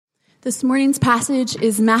This morning's passage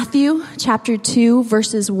is Matthew chapter 2,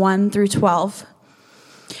 verses 1 through 12.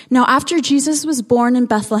 Now after Jesus was born in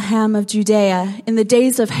Bethlehem of Judea, in the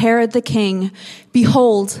days of Herod the king,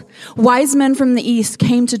 behold, wise men from the east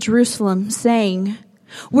came to Jerusalem, saying,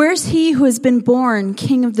 "Where is he who has been born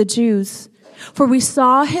King of the Jews? For we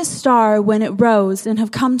saw his star when it rose and have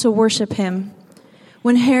come to worship him."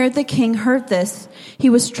 When Herod the king heard this, he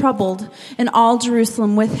was troubled, and all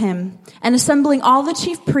Jerusalem with him. And assembling all the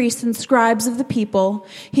chief priests and scribes of the people,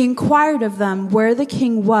 he inquired of them where the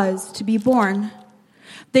king was to be born.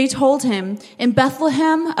 They told him, "In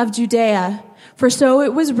Bethlehem of Judea, for so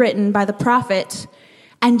it was written by the prophet,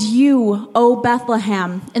 'And you, O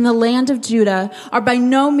Bethlehem, in the land of Judah, are by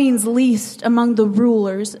no means least among the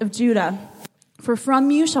rulers of Judah. For from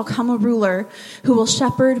you shall come a ruler who will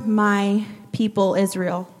shepherd my people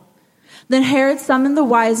Israel.' Then Herod summoned the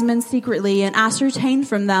wise men secretly and ascertained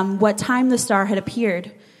from them what time the star had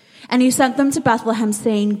appeared. And he sent them to Bethlehem,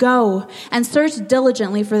 saying, 'Go and search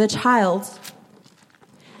diligently for the child.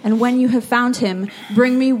 And when you have found him,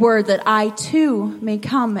 bring me word that I too may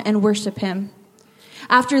come and worship him.'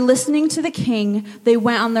 After listening to the king, they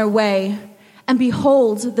went on their way. And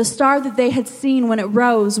behold, the star that they had seen when it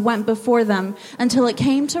rose went before them until it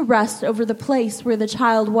came to rest over the place where the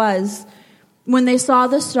child was. When they saw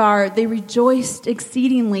the star, they rejoiced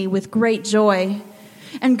exceedingly with great joy.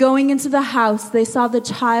 And going into the house, they saw the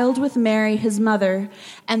child with Mary, his mother,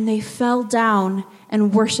 and they fell down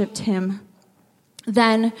and worshipped him.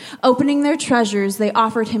 Then, opening their treasures, they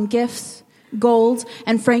offered him gifts, gold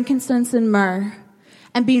and frankincense and myrrh.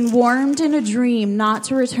 And being warned in a dream not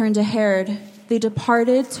to return to Herod, they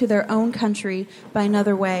departed to their own country by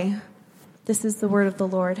another way." This is the word of the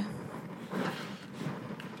Lord.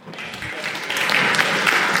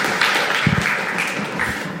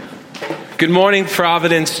 Good morning,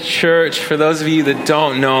 Providence Church. For those of you that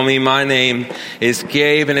don't know me, my name is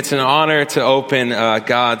Gabe, and it's an honor to open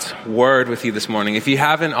God's Word with you this morning. If you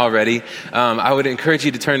haven't already, I would encourage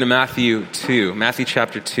you to turn to Matthew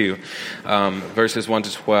chapter 2, verses 1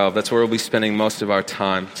 to 12. That's where we'll be spending most of our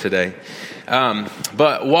time today.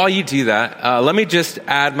 But while you do that, let me just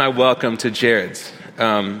add my welcome to Jared's.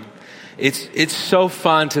 It's so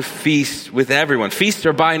fun to feast with everyone. Feasts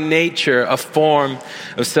are by nature a form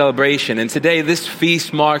of celebration. And today this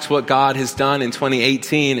feast marks what God has done in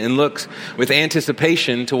 2018 and looks with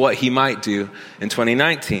anticipation to what he might do in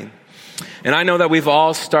 2019. And I know that we've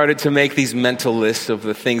all started to make these mental lists of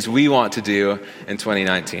the things we want to do in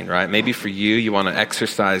 2019, right? Maybe for you, you want to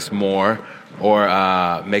exercise more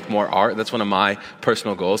or make more art. That's one of my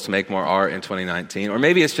personal goals, to make more art in 2019. Or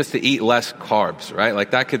maybe it's just to eat less carbs, right?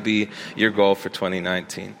 Like that could be your goal for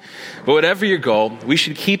 2019. But whatever your goal, we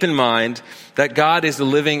should keep in mind that God is a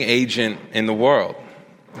living agent in the world.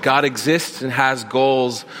 God exists and has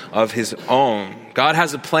goals of his own. God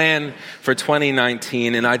has a plan for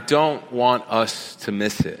 2019, and I don't want us to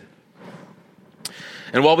miss it.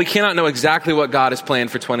 And while we cannot know exactly what God has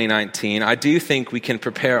planned for 2019, I do think we can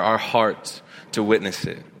prepare our hearts to witness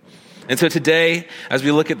it. And so today, as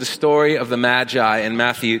we look at the story of the Magi in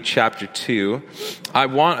Matthew chapter 2, I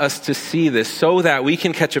want us to see this so that we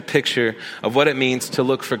can catch a picture of what it means to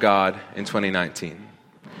look for God in 2019.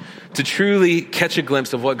 To truly catch a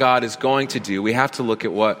glimpse of what God is going to do, we have to look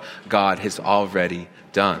at what God has already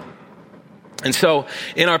done. And so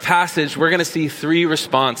in our passage, we're going to see three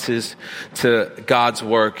responses to God's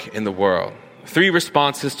work in the world. Three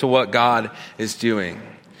responses to what God is doing.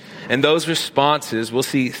 And those responses, we'll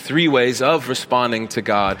see three ways of responding to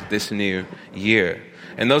God this new year.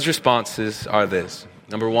 And those responses are this.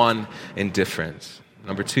 Number one, indifference.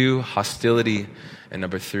 Number two, hostility. And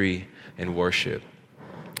number three, in worship.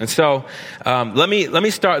 And so let me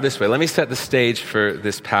start this way. Let me set the stage for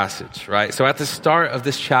this passage, right? So at the start of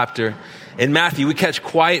this chapter in Matthew, we catch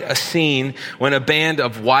quite a scene when a band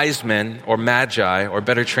of wise men, or magi, or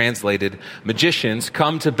better translated, magicians,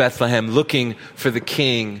 come to Bethlehem looking for the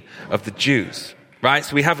king of the Jews, right?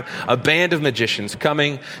 So we have a band of magicians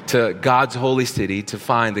coming to God's holy city to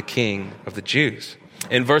find the king of the Jews.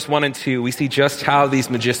 In verse 1 and 2, we see just how these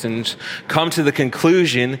magicians come to the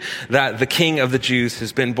conclusion that the king of the Jews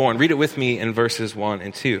has been born. Read it with me in verses 1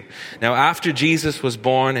 and 2. Now, after Jesus was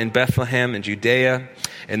born in Bethlehem in Judea,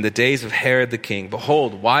 in the days of Herod the king,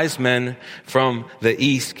 behold, wise men from the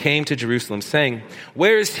east came to Jerusalem, saying,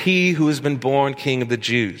 "Where is he who has been born King of the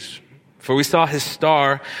Jews? For we saw his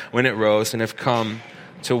star when it rose and have come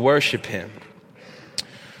to worship him."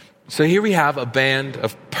 So here we have a band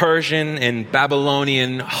of Persian and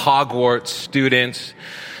Babylonian Hogwarts students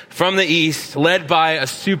from the east, led by a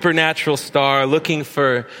supernatural star, looking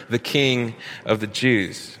for the king of the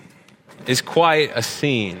Jews. It's quite a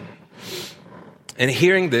scene. And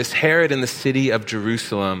hearing this, Herod and the city of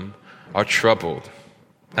Jerusalem are troubled,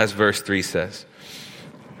 as verse 3 says.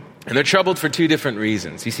 And they're troubled for two different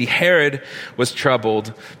reasons. You see, Herod was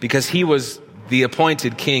troubled because he was the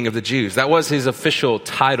appointed king of the Jews. That was his official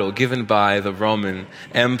title given by the Roman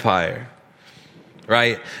Empire,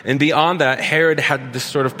 right? And beyond that, Herod had this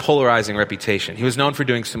sort of polarizing reputation. He was known for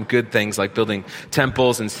doing some good things like building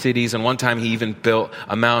temples and cities. And one time he even built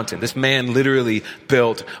a mountain. This man literally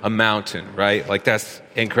built a mountain, right? Like that's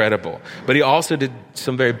incredible. But he also did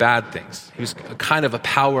some very bad things. He was kind of a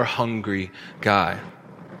power-hungry guy.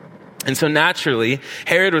 And so naturally,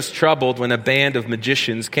 Herod was troubled when a band of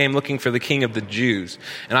magicians came looking for the king of the Jews.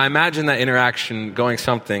 And I imagine that interaction going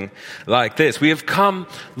something like this. We have come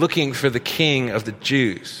looking for the king of the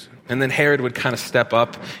Jews. And then Herod would kind of step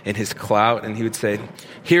up in his clout and he would say,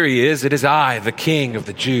 here he is, it is I, the king of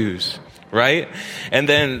the Jews. Right? And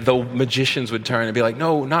then the magicians would turn and be like,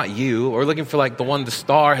 no, not you. Or looking for like the one the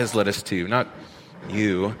star has led us to, not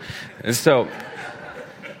you. And so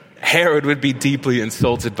Herod would be deeply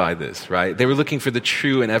insulted by this, right? They were looking for the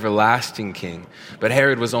true and everlasting king, but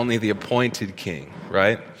Herod was only the appointed king,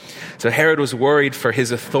 right? So Herod was worried for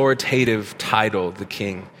his authoritative title, the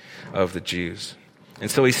king of the Jews. And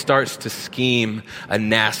so he starts to scheme a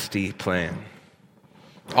nasty plan.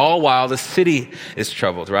 All while the city is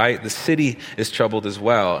troubled, right? The city is troubled as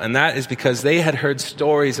well. And that is because they had heard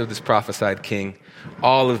stories of this prophesied king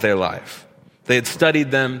all of their life. They had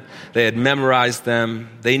studied them. They had memorized them.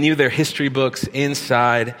 They knew their history books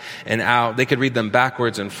inside and out. They could read them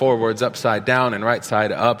backwards and forwards, upside down and right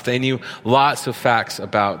side up. They knew lots of facts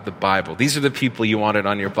about the Bible. These are the people you wanted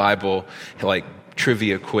on your Bible, like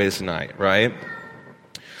trivia quiz night, right?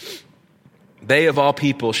 They, of all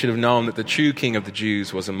people, should have known that the true king of the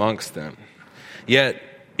Jews was amongst them. Yet,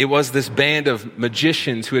 it was this band of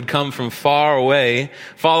magicians who had come from far away,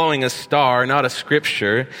 following a star, not a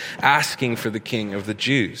scripture, asking for the king of the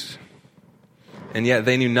Jews. And yet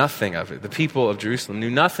they knew nothing of it. The people of Jerusalem knew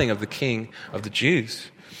nothing of the king of the Jews.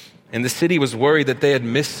 And the city was worried that they had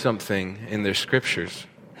missed something in their scriptures.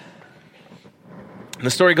 And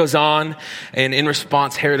the story goes on, and in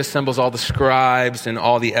response, Herod assembles all the scribes and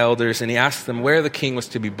all the elders, and he asks them where the king was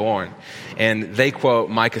to be born. And they quote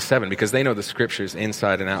Micah 7, because they know the scriptures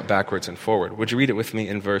inside and out, backwards and forward. Would you read it with me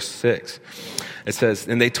in verse 6? It says,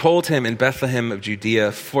 and they told him in Bethlehem of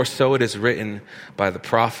Judea, for so it is written by the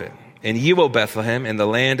prophet. And you, O Bethlehem, in the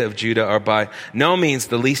land of Judah, are by no means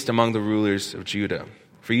the least among the rulers of Judah.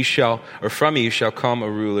 For you shall, or from you shall come a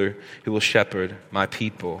ruler who will shepherd my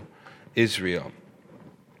people, Israel.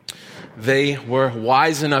 They were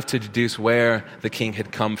wise enough to deduce where the king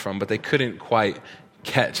had come from, but they couldn't quite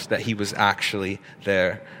catch that he was actually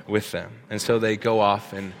there with them. And so they go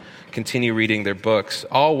off and continue reading their books,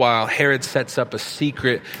 all while Herod sets up a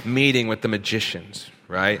secret meeting with the magicians,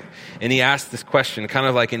 right? And he asks this question, kind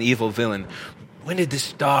of like an evil villain. When did this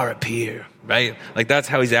star appear? Right? Like that's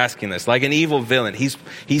how he's asking this. Like an evil villain. He's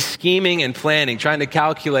scheming and planning, trying to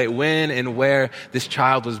calculate when and where this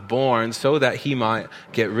child was born so that he might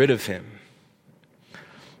get rid of him.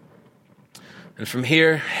 And from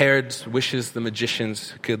here, Herod wishes the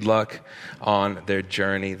magicians good luck on their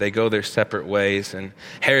journey. They go their separate ways. And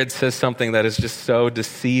Herod says something that is just so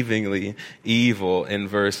deceivingly evil in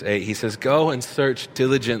verse 8. He says, go and search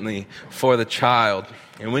diligently for the child.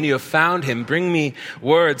 And when you have found him, bring me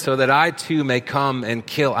word so that I too may come and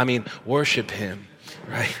worship him,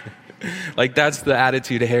 right? Like that's the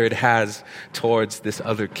attitude Herod has towards this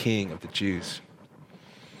other king of the Jews.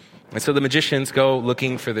 And so the magicians go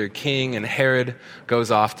looking for their king, and Herod goes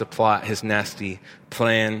off to plot his nasty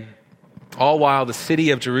plan. All while the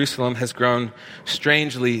city of Jerusalem has grown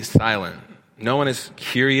strangely silent. No one is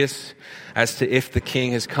curious as to if the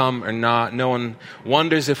king has come or not. No one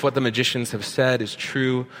wonders if what the magicians have said is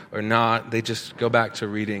true or not. They just go back to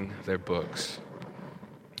reading their books.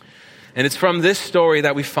 And it's from this story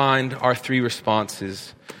that we find our three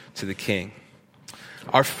responses to the king.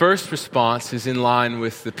 Our first response is in line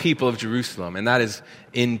with the people of Jerusalem, and that is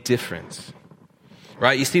indifference.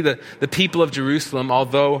 Right? You see, the people of Jerusalem,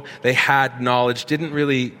 although they had knowledge, didn't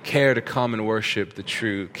really care to come and worship the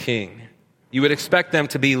true king. You would expect them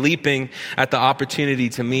to be leaping at the opportunity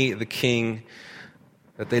to meet the king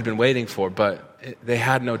that they'd been waiting for, but they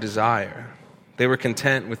had no desire. They were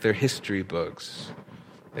content with their history books.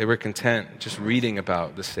 They were content just reading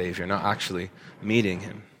about the Savior, not actually meeting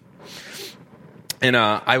him. And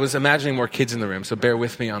I was imagining more kids in the room, so bear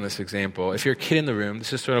with me on this example. If you're a kid in the room,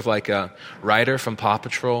 this is sort of like a Ryder from Paw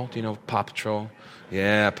Patrol. Do you know Paw Patrol?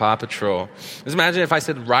 Yeah, Paw Patrol. Just imagine if I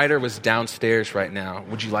said Ryder was downstairs right now.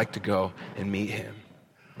 Would you like to go and meet him?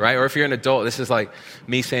 right? Or if you're an adult, this is like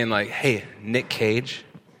me saying like, hey, Nick Cage,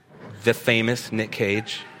 the famous Nick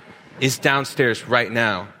Cage, is downstairs right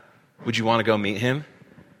now. Would you want to go meet him?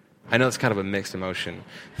 I know it's kind of a mixed emotion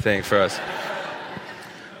thing for us.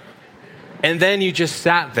 And then you just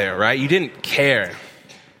sat there, right? You didn't care.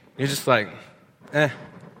 You're just like,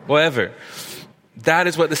 whatever. That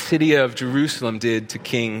is what the city of Jerusalem did to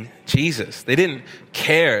King Jesus. They didn't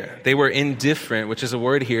care. They were indifferent, which is a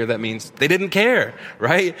word here that means they didn't care,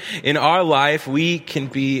 right? In our life, we can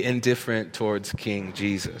be indifferent towards King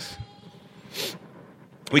Jesus.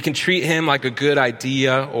 We can treat him like a good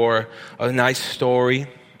idea or a nice story,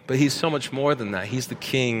 but he's so much more than that. He's the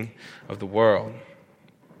king of the world.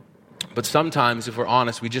 But sometimes, if we're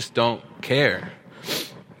honest, we just don't care.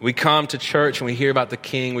 We come to church and we hear about the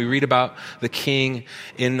king. We read about the king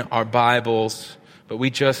in our Bibles, but we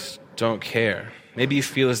just don't care. Maybe you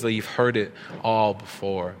feel as though you've heard it all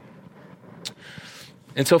before.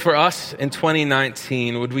 And so for us in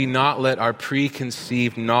 2019, would we not let our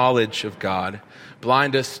preconceived knowledge of God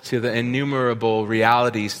blind us to the innumerable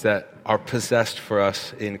realities that are possessed for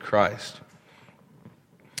us in Christ?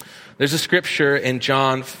 There's a scripture in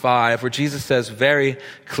John 5 where Jesus says very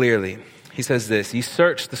clearly, he says this, "You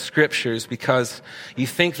search the scriptures because you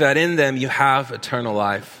think that in them you have eternal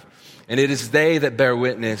life, and it is they that bear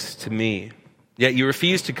witness to me. Yet you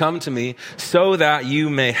refuse to come to me so that you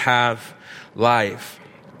may have life."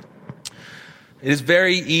 It is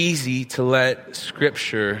very easy to let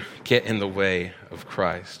scripture get in the way of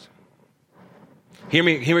Christ. Hear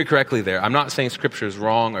me correctly there. I'm not saying scripture is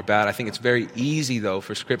wrong or bad. I think it's very easy, though,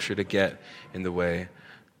 for scripture to get in the way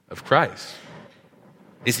of Christ.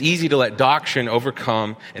 It's easy to let doctrine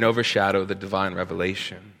overcome and overshadow the divine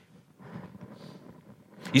revelation.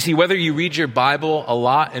 You see, whether you read your Bible a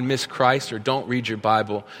lot and miss Christ or don't read your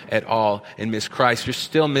Bible at all and miss Christ, you're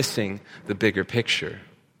still missing the bigger picture.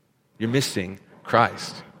 You're missing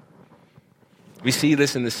Christ. We see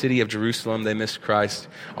this in the city of Jerusalem. They missed Christ,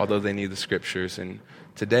 although they knew the scriptures. And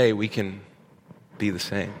today we can be the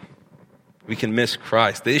same. We can miss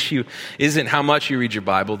Christ. The issue isn't how much you read your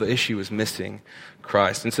Bible. The issue is missing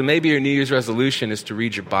Christ. And so maybe your New Year's resolution is to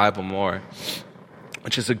read your Bible more,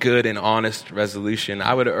 which is a good and honest resolution.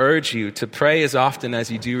 I would urge you to pray as often as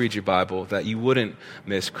you do read your Bible that you wouldn't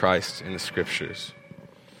miss Christ in the scriptures.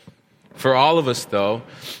 For all of us, though,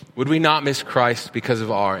 would we not miss Christ because of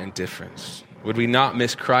our indifference? Would we not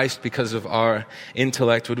miss Christ because of our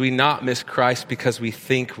intellect? Would we not miss Christ because we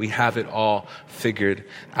think we have it all figured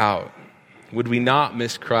out? Would we not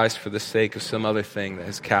miss Christ for the sake of some other thing that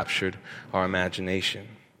has captured our imagination?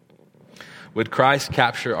 Would Christ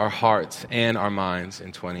capture our hearts and our minds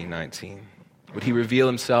in 2019? Would he reveal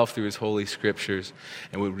himself through his holy scriptures?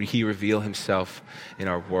 And would he reveal himself in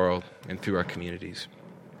our world and through our communities?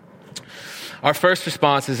 Our first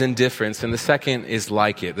response is indifference, and the second is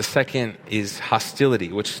like it. The second is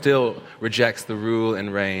hostility, which still rejects the rule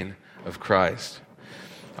and reign of Christ.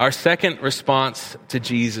 Our second response to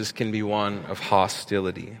Jesus can be one of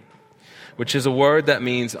hostility, which is a word that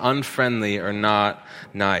means unfriendly or not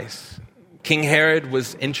nice. King Herod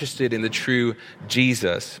was interested in the true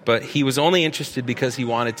Jesus, but he was only interested because he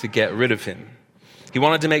wanted to get rid of him. He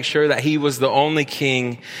wanted to make sure that he was the only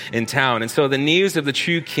king in town. And so the news of the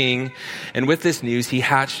true king, and with this news, he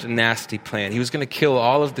hatched a nasty plan. He was going to kill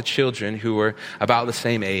all of the children who were about the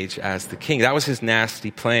same age as the king. That was his nasty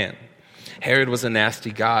plan. Herod was a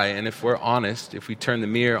nasty guy, and if we're honest, if we turn the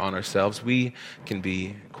mirror on ourselves, we can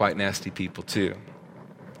be quite nasty people too.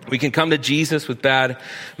 We can come to Jesus with bad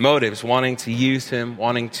motives, wanting to use him,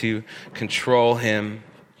 wanting to control him.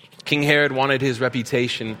 King Herod wanted his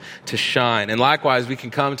reputation to shine. And likewise, we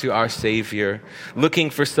can come to our Savior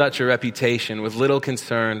looking for such a reputation with little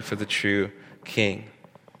concern for the true King.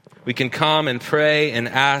 We can come and pray and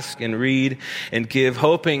ask and read and give,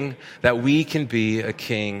 hoping that we can be a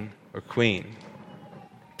king or queen.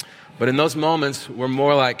 But in those moments, we're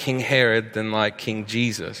more like King Herod than like King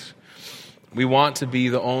Jesus. We want to be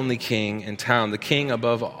the only king in town, the king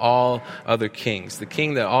above all other kings, the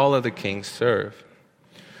king that all other kings serve.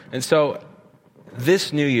 And so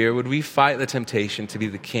this new year, would we fight the temptation to be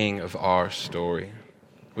the king of our story?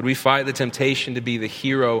 Would we fight the temptation to be the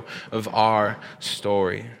hero of our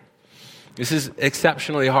story? This is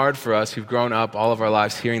exceptionally hard for us who've grown up all of our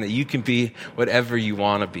lives hearing that you can be whatever you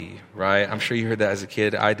want to be, right? I'm sure you heard that as a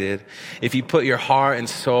kid. I did. If you put your heart and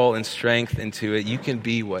soul and strength into it, you can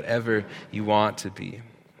be whatever you want to be.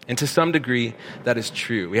 And to some degree, that is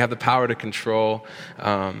true. We have the power to control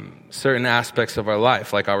certain aspects of our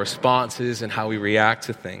life, like our responses and how we react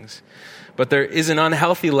to things. But there is an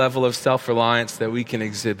unhealthy level of self-reliance that we can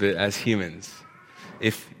exhibit as humans,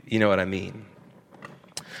 if you know what I mean.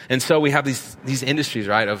 And so we have these industries,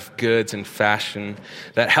 right, of goods and fashion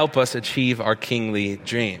that help us achieve our kingly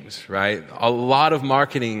dreams, right? A lot of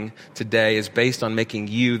marketing today is based on making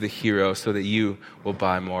you the hero so that you will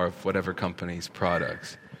buy more of whatever company's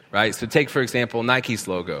products, right? So take, for example, Nike's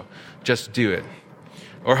logo, just do it.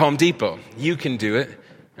 Or Home Depot, you can do it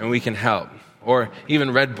and we can help. Or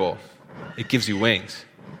even Red Bull, it gives you wings.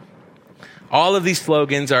 All of these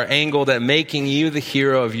slogans are angled at making you the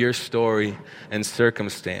hero of your story and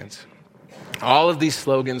circumstance. All of these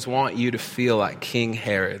slogans want you to feel like King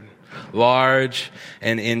Herod, large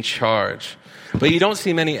and in charge. But you don't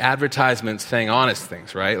see many advertisements saying honest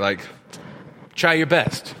things, right? Like, try your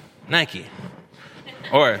best, Nike.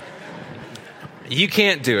 Or, you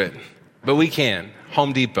can't do it, but we can,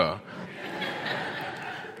 Home Depot.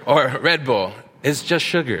 Or Red Bull, it's just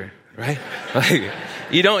sugar, right? Like,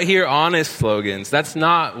 you don't hear honest slogans. That's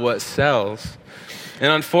not what sells.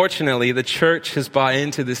 And unfortunately, the church has bought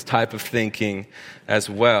into this type of thinking as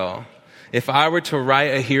well. If I were to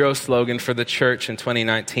write a hero slogan for the church in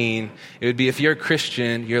 2019, it would be, if you're a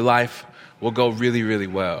Christian, your life will go really, really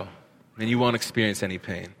well, and you won't experience any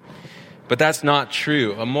pain. But that's not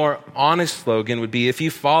true. A more honest slogan would be, if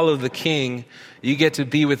you follow the King, you get to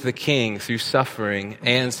be with the King through suffering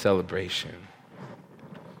and celebration.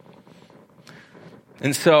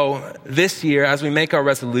 And so this year, as we make our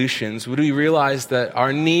resolutions, would we realize that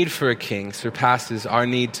our need for a king surpasses our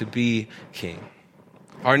need to be king?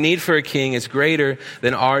 Our need for a king is greater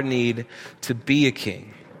than our need to be a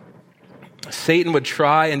king. Satan would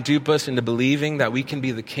try and dupe us into believing that we can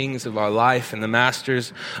be the kings of our life and the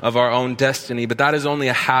masters of our own destiny, but that is only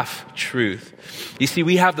a half truth. You see,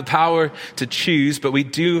 we have the power to choose, but we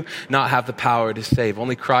do not have the power to save.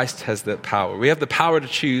 Only Christ has that power. We have the power to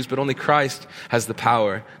choose, but only Christ has the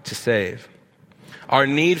power to save. Our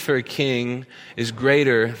need for a king is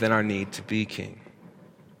greater than our need to be king.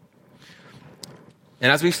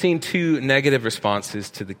 And as we've seen two negative responses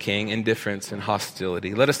to the king, indifference and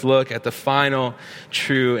hostility, let us look at the final,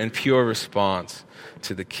 true, and pure response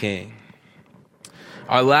to the king.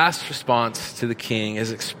 Our last response to the king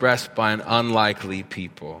is expressed by an unlikely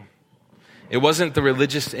people. It wasn't the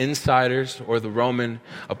religious insiders or the Roman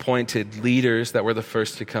appointed leaders that were the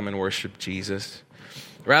first to come and worship Jesus.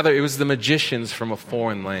 Rather, it was the magicians from a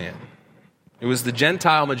foreign land. It was the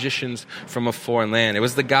Gentile magicians from a foreign land. It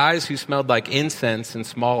was the guys who smelled like incense and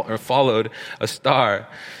followed a star.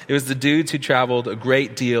 It was the dudes who traveled a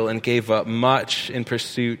great deal and gave up much in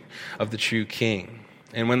pursuit of the true king.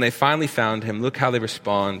 And when they finally found him, look how they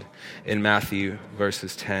respond in Matthew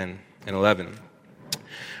verses 10 and 11.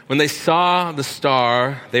 When they saw the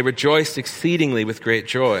star, they rejoiced exceedingly with great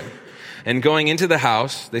joy. And going into the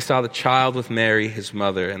house, they saw the child with Mary, his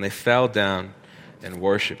mother, and they fell down and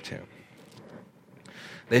worshiped him.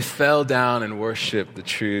 They fell down and worshiped the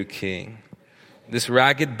true king. This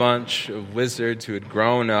ragged bunch of wizards who had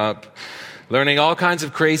grown up learning all kinds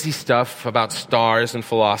of crazy stuff about stars and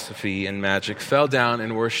philosophy and magic fell down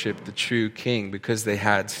and worshiped the true king because they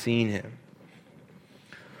had seen him.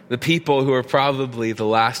 The people who were probably the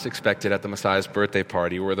last expected at the Messiah's birthday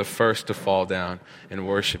party were the first to fall down and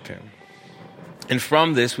worship him. And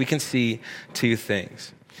from this, we can see two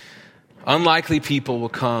things. Unlikely people will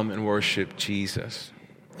come and worship Jesus.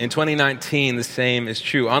 In 2019, the same is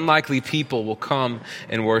true. Unlikely people will come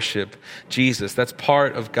and worship Jesus. That's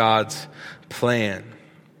part of God's plan.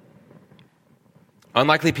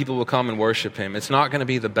 Unlikely people will come and worship him. It's not going to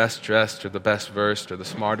be the best dressed or the best versed or the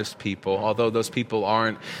smartest people, although those people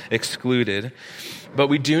aren't excluded. But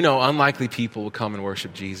we do know unlikely people will come and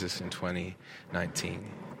worship Jesus in 2019.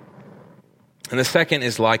 And the second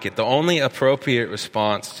is like it. The only appropriate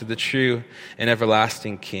response to the true and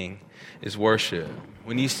everlasting King is worship.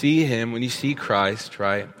 When you see him, when you see Christ,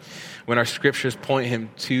 right, when our scriptures point him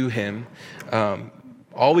to him,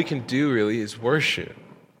 all we can do really is worship.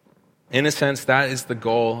 In a sense, that is the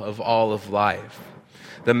goal of all of life.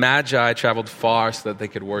 The Magi traveled far so that they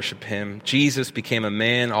could worship him. Jesus became a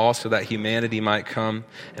man also that humanity might come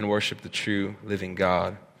and worship the true living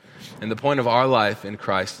God. And the point of our life in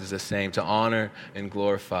Christ is the same, to honor and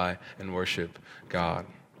glorify and worship God.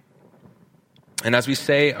 And as we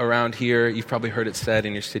say around here, you've probably heard it said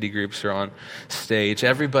in your city groups or on stage,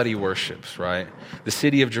 everybody worships, right? The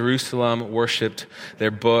city of Jerusalem worshipped their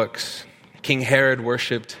books. King Herod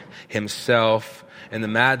worshipped himself. And the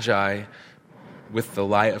Magi, with the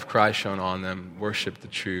light of Christ shone on them, worshipped the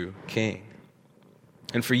true King.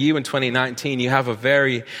 And for you in 2019, you have a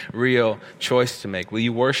very real choice to make. Will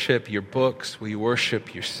you worship your books? Will you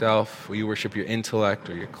worship yourself? Will you worship your intellect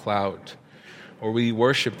or your clout? Or will you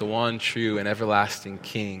worship the one true and everlasting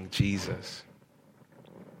King, Jesus?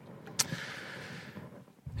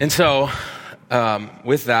 And so,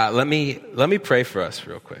 with that, let me pray for us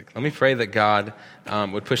real quick. Let me pray that God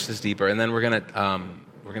would push this deeper, and then we're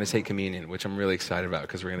gonna take communion, which I'm really excited about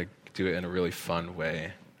because we're gonna do it in a really fun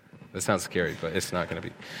way. That sounds scary, but it's not gonna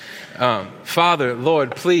be. Father,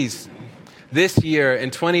 Lord, please, this year in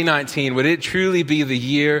 2019, would it truly be the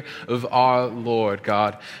year of our Lord,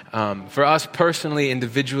 God? For us personally,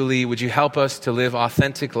 individually, would you help us to live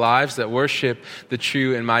authentic lives that worship the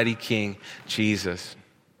true and mighty King, Jesus?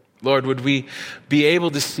 Lord, would we be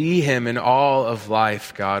able to see him in all of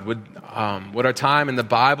life, God? Would our time in the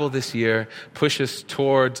Bible this year push us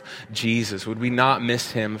towards Jesus? Would we not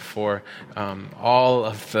miss him for all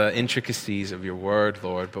of the intricacies of your word,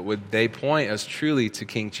 Lord? But would they point us truly to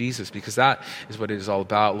King Jesus? Because that is what it is all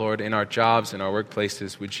about, Lord. In our jobs, in our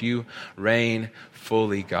workplaces, would you reign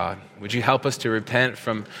fully, God? Would you help us to repent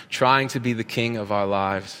from trying to be the king of our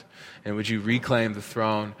lives? And would you reclaim the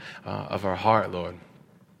throne of our heart, Lord?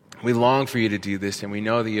 We long for you to do this, and we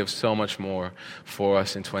know that you have so much more for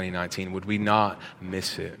us in 2019. Would we not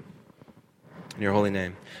miss it? In your holy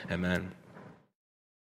name, amen.